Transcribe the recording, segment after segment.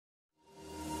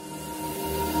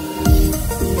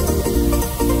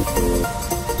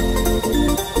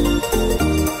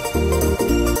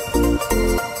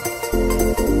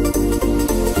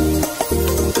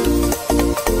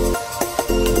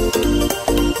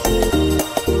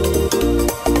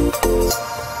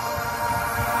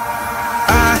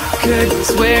could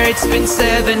swear it's been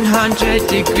 700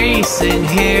 degrees in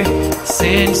here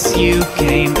since you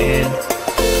came in.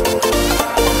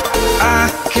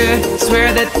 I could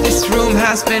swear that this room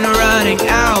has been running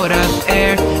out of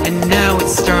air, and now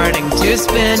it's starting to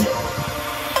spin.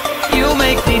 You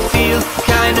make me feel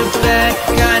kinda bad,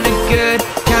 kinda good,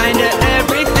 kinda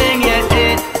everything, yet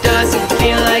it doesn't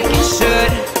feel like it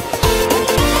should.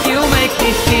 You make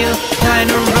me feel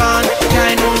kinda wrong,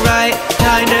 kinda right,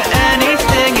 kinda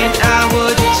anything, and I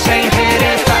would change it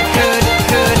if I could.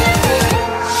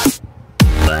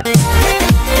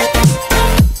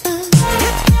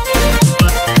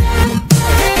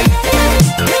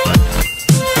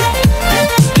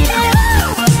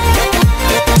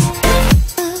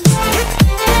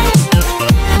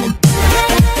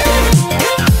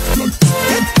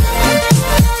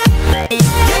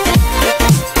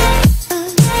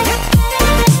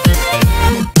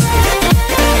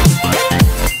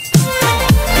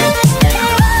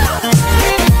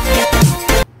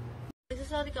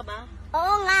 Nagsasorry ka ba?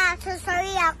 Oo nga,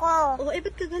 sorry ako. Oo,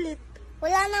 ba't ka galit?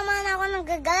 Wala naman ako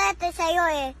nagagalit sa'yo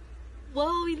eh.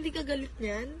 Wow, hindi ka galit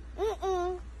niyan?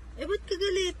 Ba't ka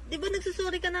galit? Di ba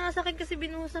nagsasorry ka na nga sa akin kasi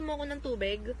binuhusan mo ako ng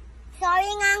tubig?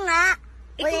 Sorry nga.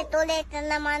 Ulit-ulit na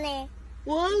naman eh.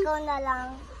 Wow! Ikaw na lang.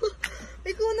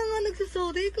 Ikaw na nga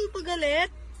nagsasorry, ikaw pa galit?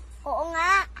 Oo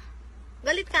nga.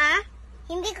 Galit ka?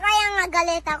 Hindi kaya nga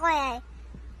galit ako eh.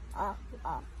 Oh,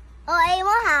 ay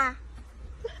mo ha.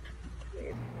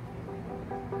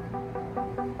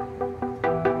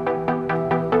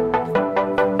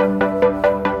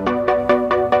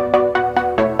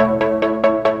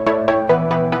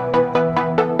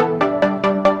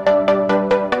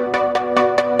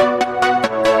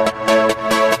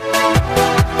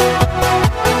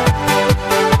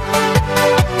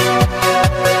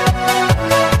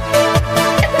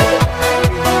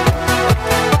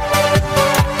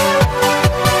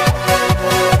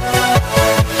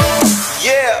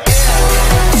 Yeah!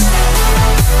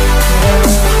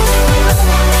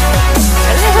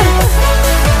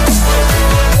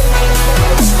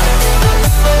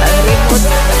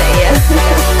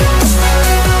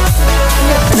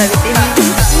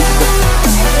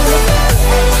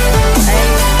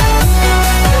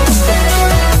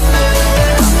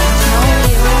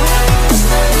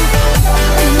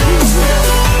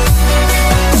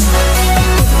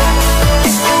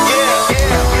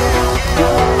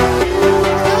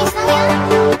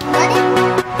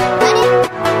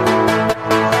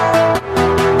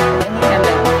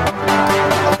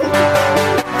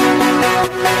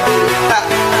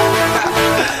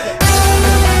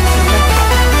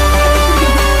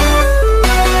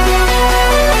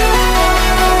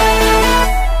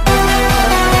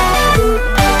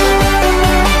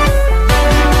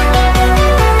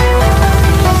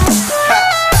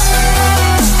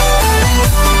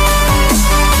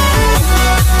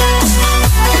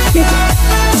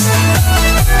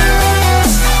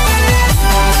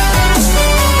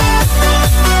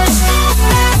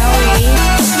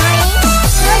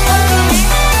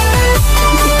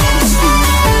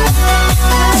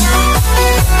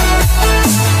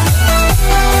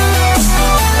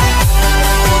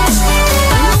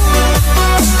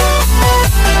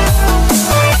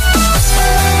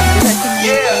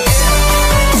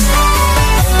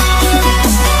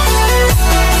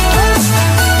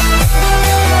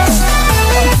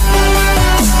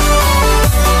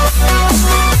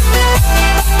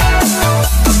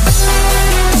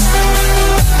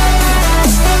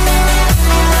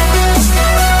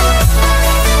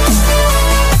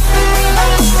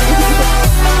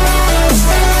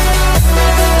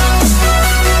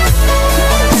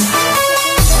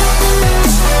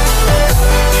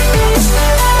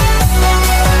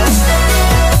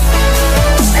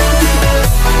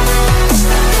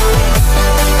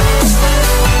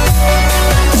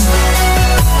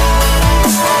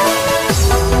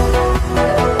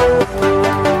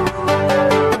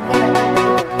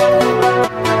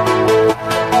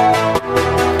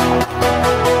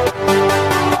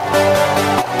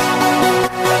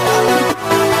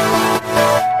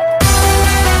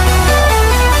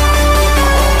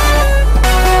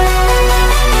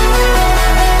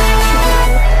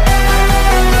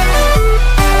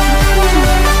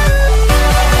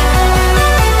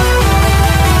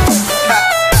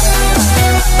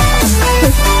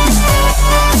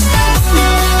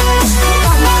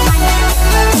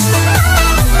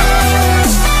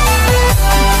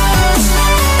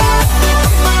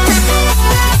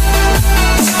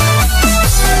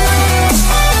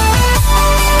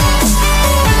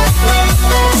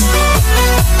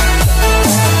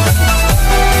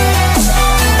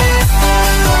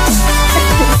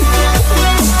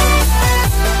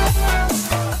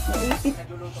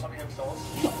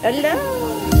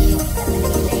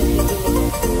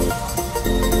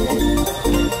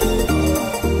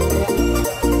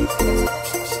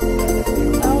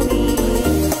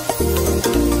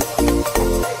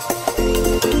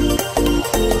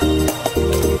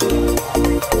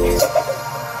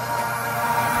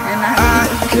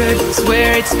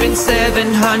 swear it's been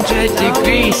 700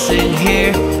 degrees in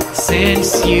here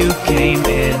since you came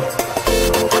in.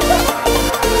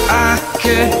 I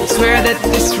could swear that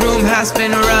this room has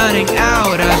been running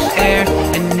out of air,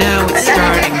 and now it's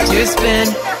starting to spin.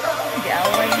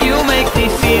 You make me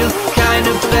feel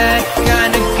kinda bad,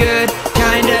 kinda good,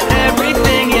 kinda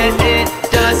everything, yet it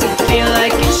doesn't feel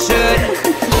like it should.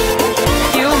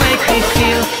 You make me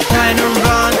feel kinda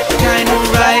wrong, kinda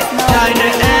right, kinda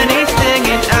anything,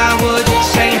 and I would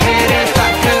change it if I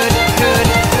could.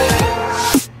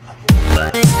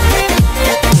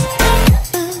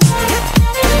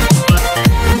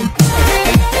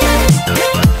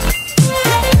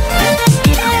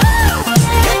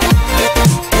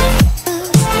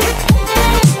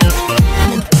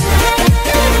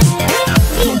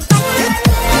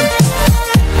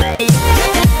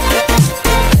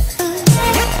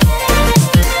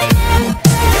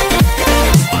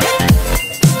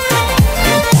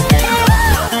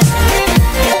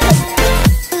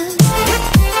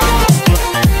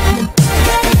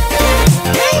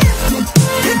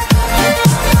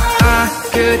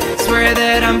 Swear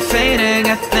that I'm fainting,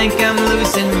 I think I'm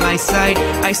losing my sight,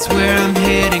 I swear I'm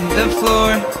hitting the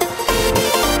floor.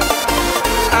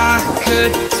 I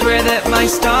could swear that my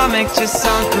stomach just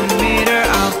sunk a meter,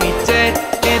 I'll be dead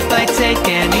if I take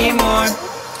any more.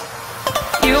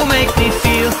 You make me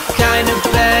feel kinda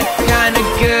bad, kinda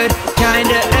good,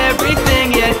 kinda everything,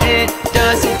 yet it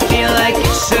doesn't feel like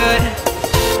it should.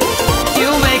 You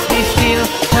make me feel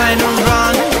kinda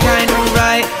wrong, kinda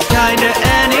right, kinda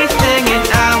anything, and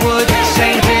I would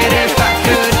change it if I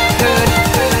could.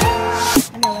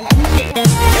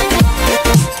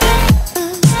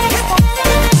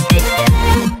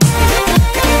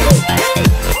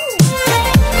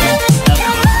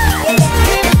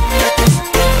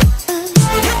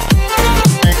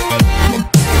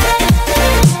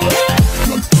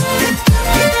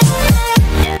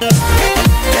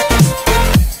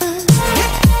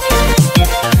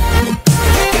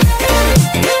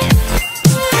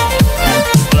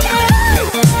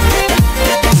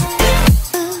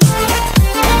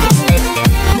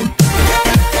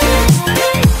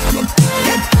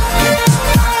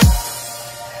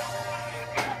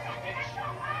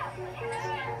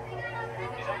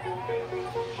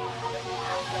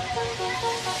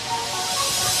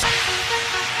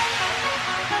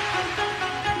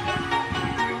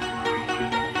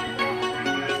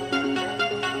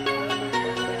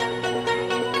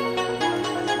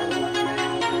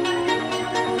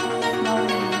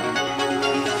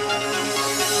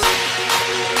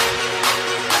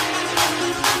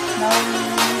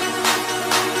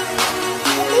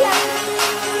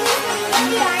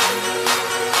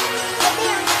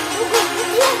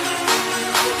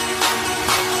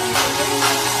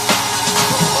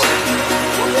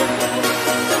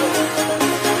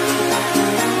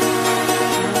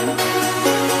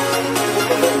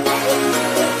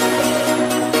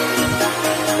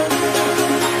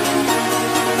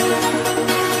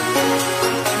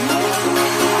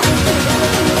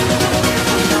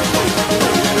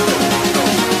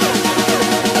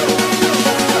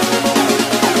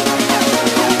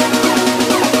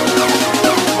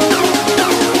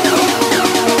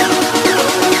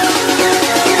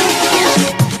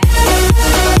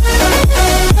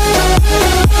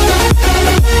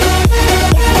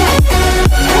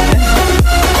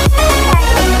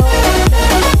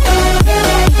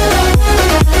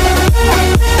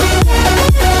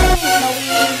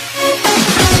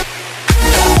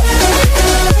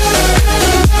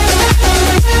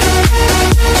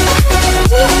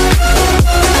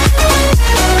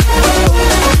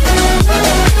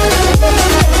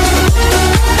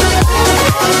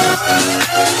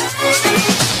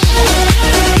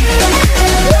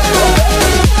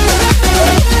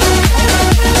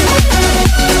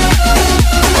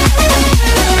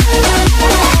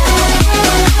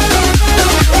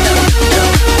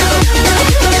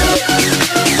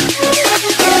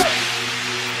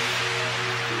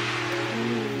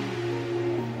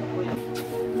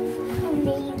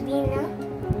 Baby na.